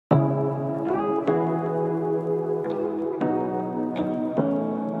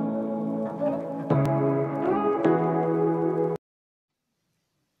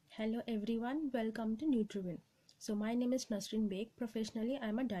Hello everyone, welcome to Nutriewind. So my name is Nutriewind. Professionally I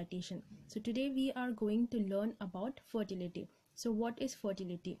am a dietitian. So today we are going to learn about fertility. So what is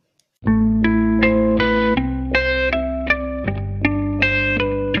fertility?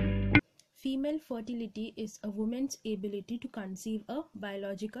 Female fertility is a woman's ability to conceive a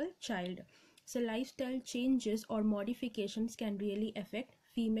biological child. So lifestyle changes or modifications can really affect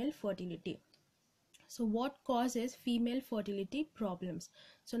female fertility. So what causes female fertility problems?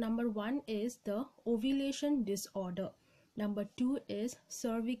 So number 1 is the ovulation disorder. Number 2 is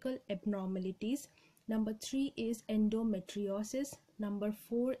cervical abnormalities. Number 3 is endometriosis. Number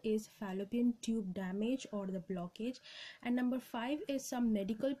 4 is fallopian tube damage or the blockage. And number 5 is some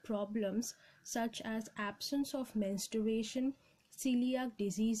medical problems such as absence of menstruation, celiac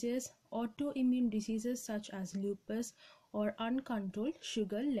diseases, autoimmune diseases such as lupus, or uncontrolled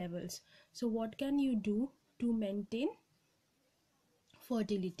sugar levels. So what can you do to maintain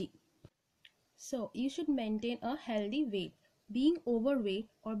fertility? So you should maintain a healthy weight. Being overweight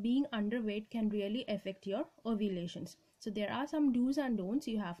or being underweight can really affect your ovulations. So there are some do's and don'ts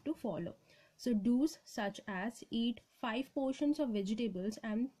you have to follow. So do's such as eat 5 portions of vegetables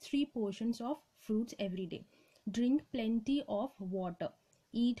and 3 portions of fruits every day. Drink plenty of water.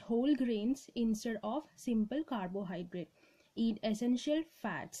 Eat whole grains instead of simple carbohydrate. Eat essential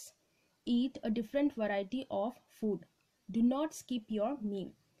fats. Eat a different variety of food. Do not skip your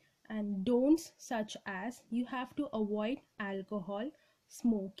meal. And don'ts such as you have to avoid alcohol,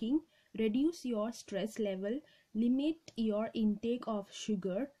 smoking, reduce your stress level, limit your intake of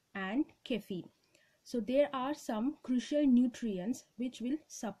sugar and caffeine. So there are some crucial nutrients which will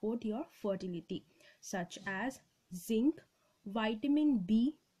support your fertility such as zinc, vitamin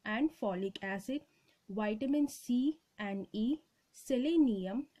B and folic acid, vitamin C and E,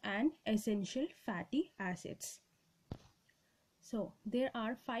 selenium and essential fatty acids. So there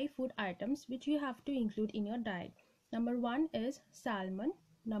are 5 food items which you have to include in your diet. Number 1 is salmon.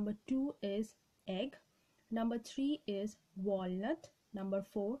 Number 2 is egg. Number 3 is walnut. Number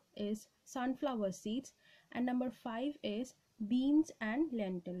 4 is sunflower seeds. And number 5 is beans and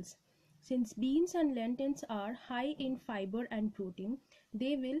lentils. Since beans and lentils are high in fiber and protein,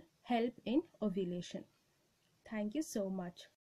 they will help in ovulation. Thank you so much.